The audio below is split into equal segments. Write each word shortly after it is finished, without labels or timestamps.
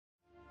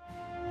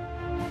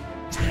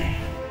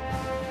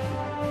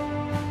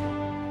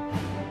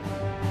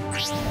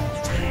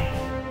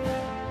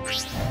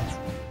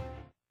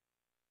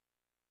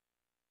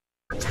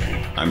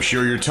I'm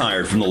sure you're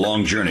tired from the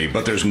long journey,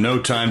 but there's no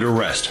time to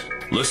rest.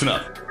 Listen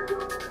up.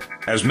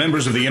 As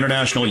members of the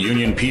International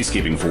Union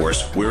Peacekeeping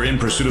Force, we're in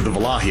pursuit of the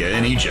Valahia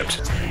in Egypt.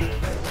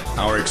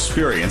 Our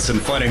experience in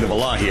fighting the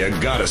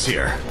Valahia got us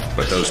here,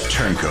 but those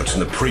turncoats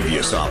in the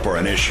previous op are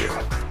an issue.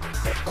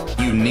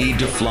 You need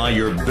to fly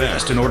your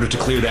best in order to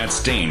clear that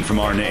stain from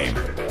our name.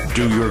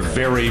 Do your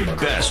very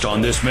best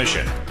on this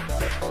mission.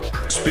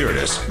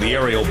 Spiritus, the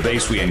aerial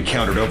base we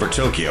encountered over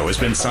Tokyo, has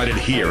been sighted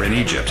here in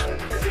Egypt.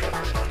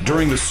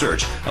 During the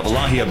search, a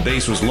Valahia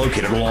base was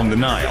located along the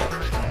Nile.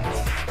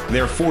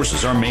 Their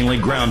forces are mainly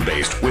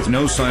ground-based, with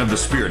no sign of the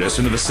Spiritus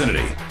in the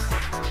vicinity.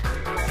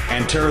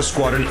 Antera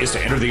Squadron is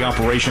to enter the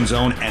operation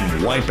zone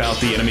and wipe out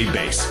the enemy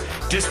base.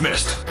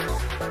 Dismissed.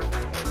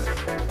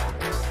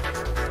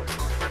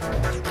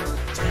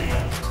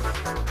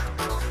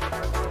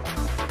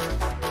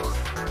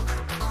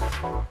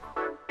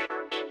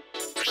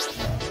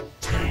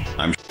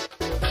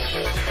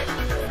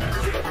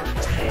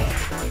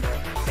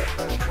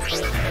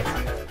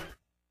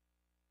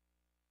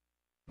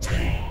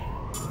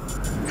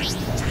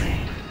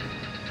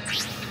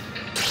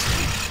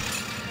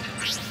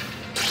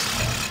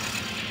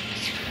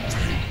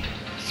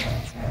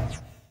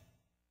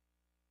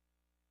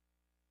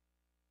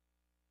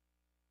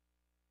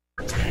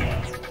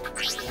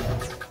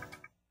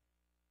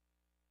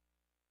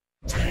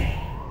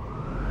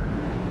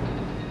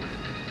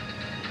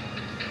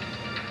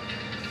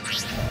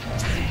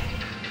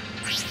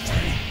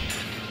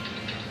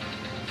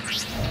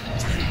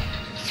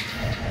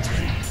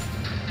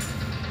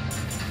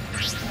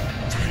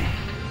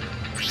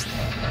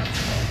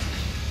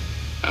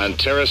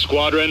 Antera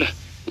Squadron,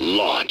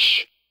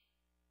 launch.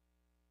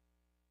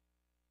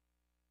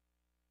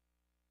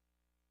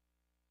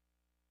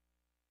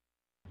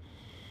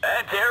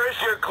 Antares,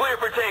 you're clear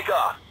for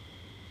takeoff.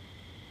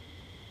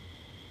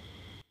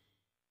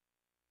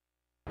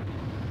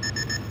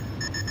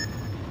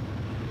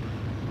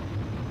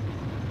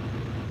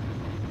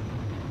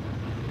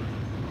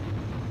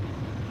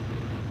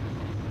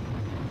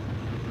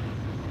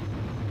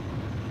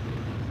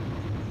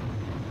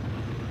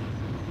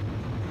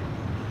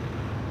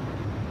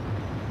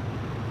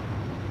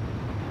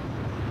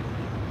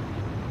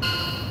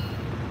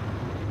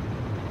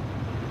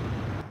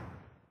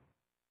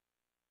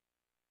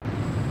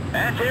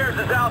 Antares'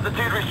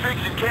 altitude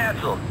restriction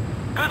canceled.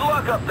 Good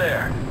luck up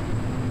there.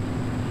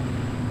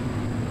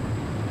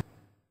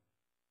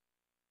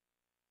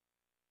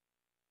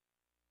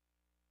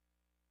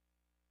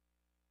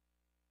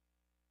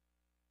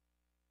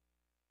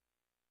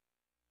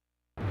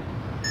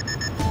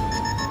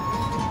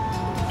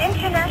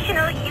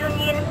 International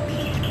Union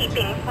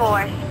Peacekeeping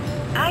Force,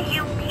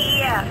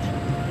 IUPF.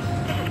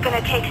 This is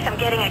gonna take some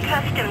getting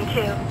accustomed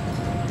to.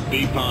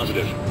 Be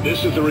positive.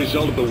 This is the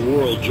result of the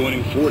world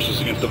joining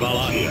forces against the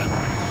Valahia.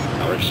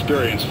 Our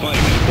experience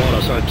fighting has bought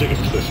us our tickets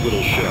to this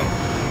little show.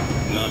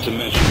 Not to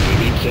mention,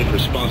 we need to take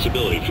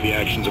responsibility for the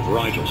actions of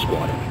Rigel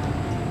Squadron.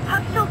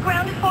 Hostile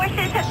ground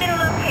forces have been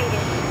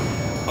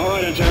located.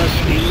 Alright, Antares,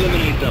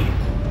 eliminate them.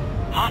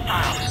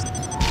 Hostiles.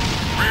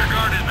 Rear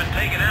guard has been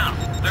taken out.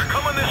 They're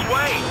coming this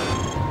way.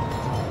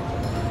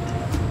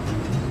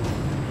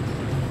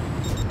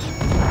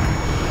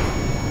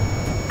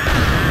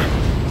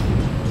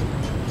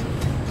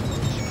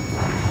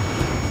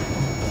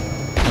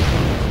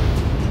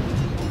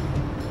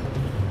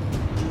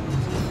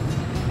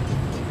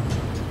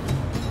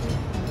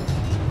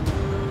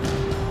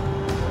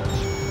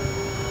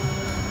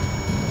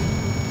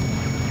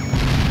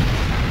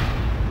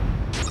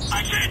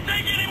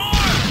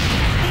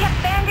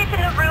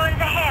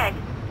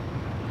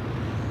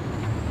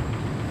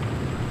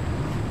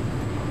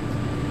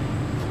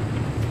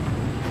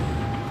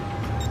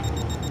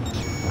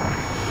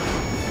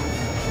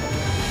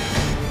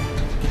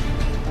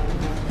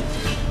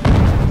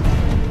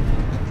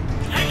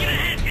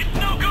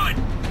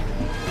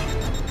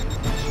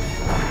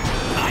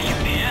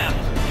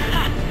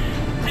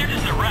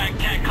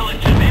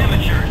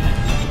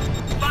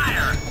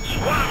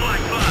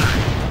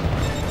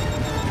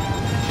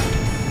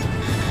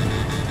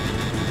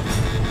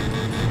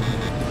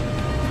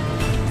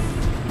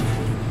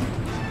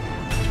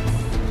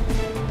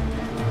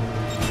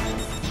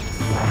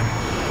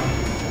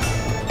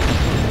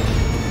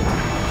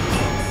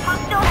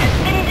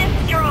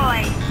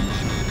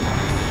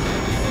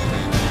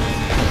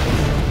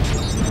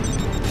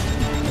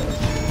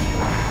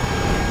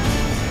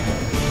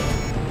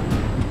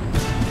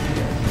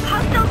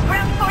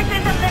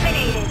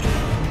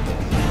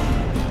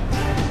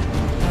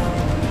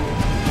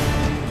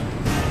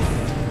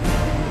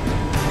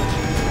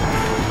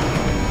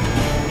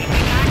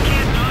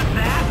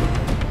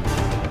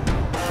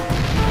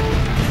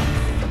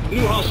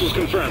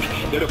 Confirmed.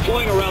 They're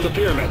deploying around the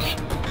pyramids.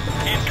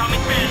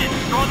 Incoming bandits.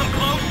 Draw them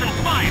close and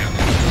fire.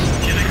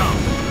 Here they come.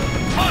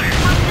 Fire!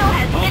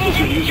 Hostiles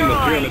are using the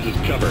pyramids as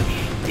cover.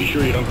 Be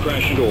sure you don't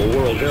crash into a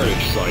World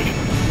Heritage Site.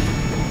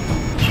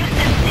 You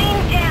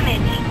sustained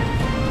damage.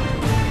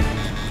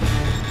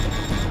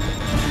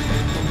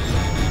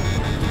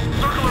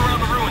 Circle around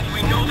the ruins.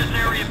 We know this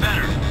area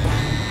better.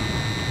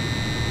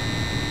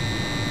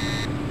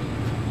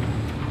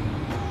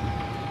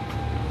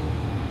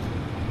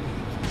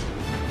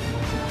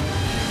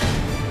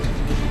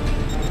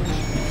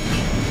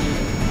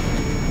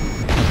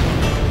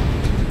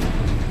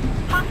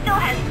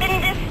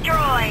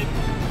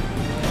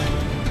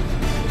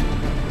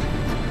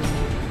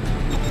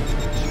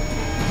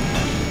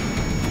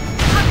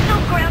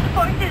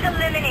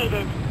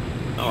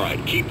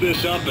 Keep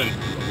this up and...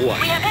 What?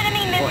 We have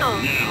enemy What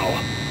missiles. now?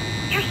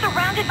 You're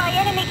surrounded by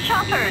enemy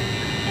choppers.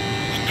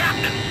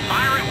 Captain,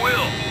 fire at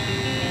will.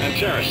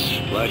 Antares,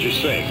 glad you're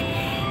safe.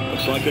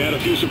 Looks like they had a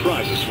few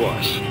surprises for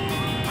us.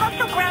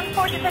 Hostile ground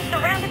forces have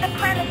surrounded the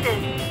premises.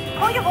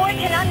 Point of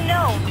origin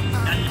unknown.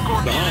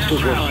 The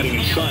hostiles were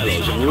hiding in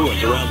silos and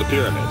ruins around the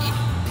pyramids.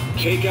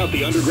 Take out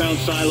the underground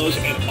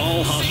silos and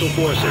all hostile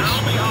forces.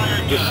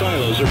 The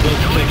silos are built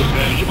to take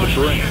advantage of the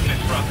terrain.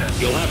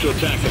 You'll have to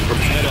attack them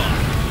from head on.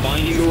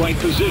 Finding the right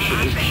position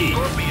is key.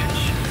 Scorpions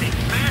should be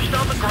smashed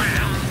on the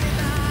ground.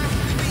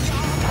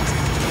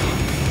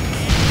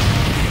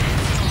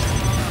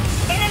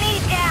 Enemy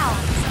down.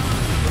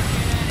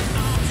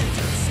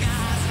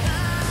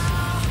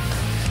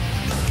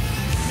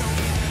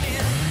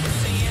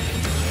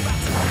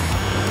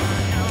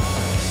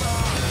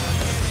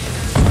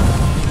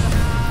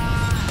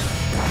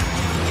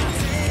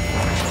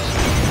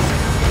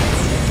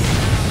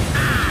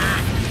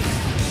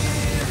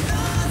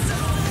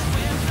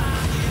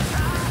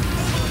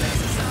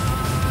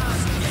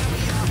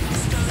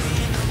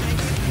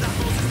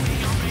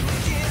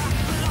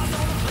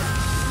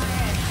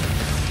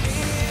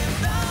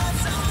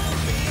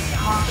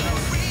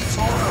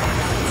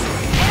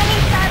 Enemy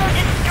silo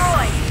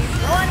destroyed.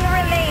 One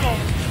remaining.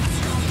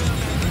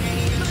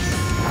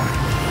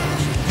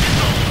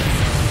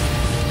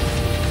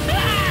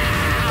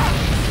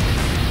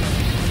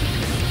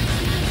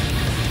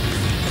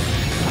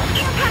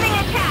 Incoming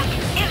attack.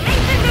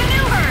 Evasive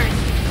maneuvers.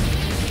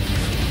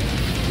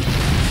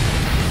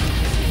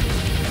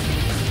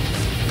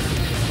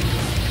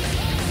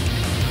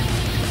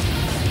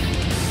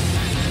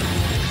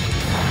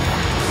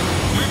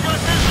 We've got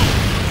missiles.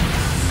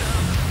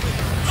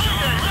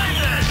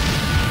 Lasers!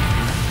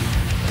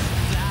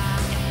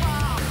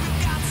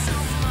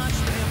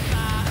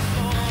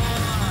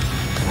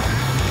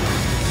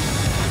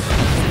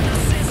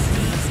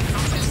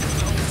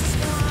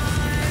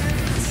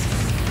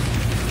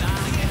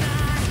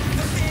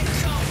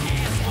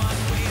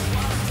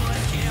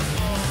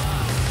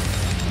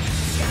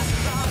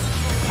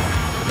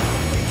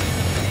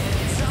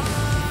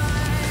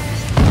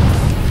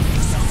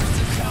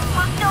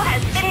 Hostile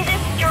has been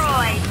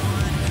destroyed.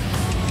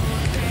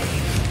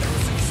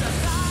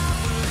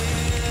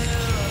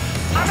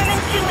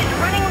 Armament 2 is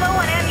running low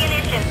on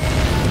ammunition.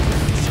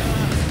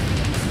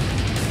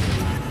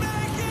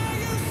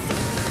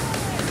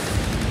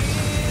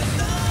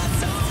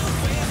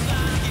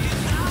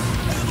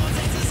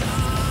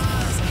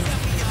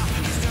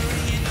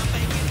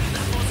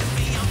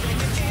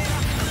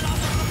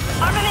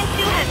 Armament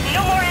 2 has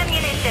no more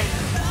ammunition.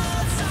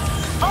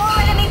 All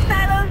enemy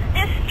silos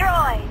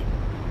destroyed.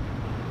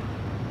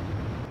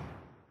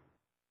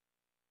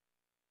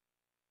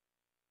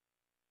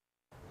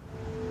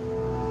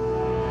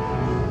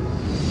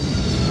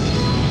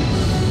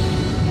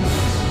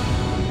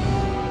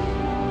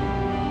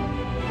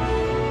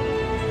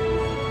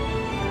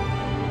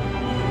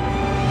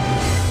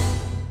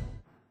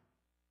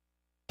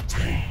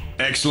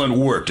 Excellent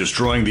work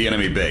destroying the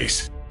enemy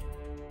base.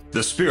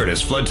 The Spirit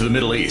has fled to the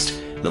Middle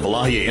East. The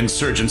Valahia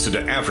insurgents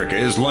into Africa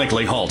is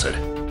likely halted.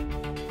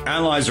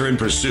 Allies are in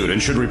pursuit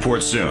and should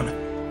report soon.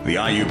 The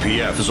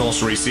IUPF has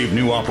also received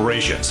new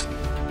operations.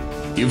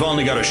 You've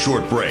only got a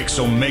short break,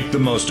 so make the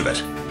most of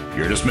it.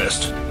 You're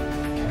dismissed.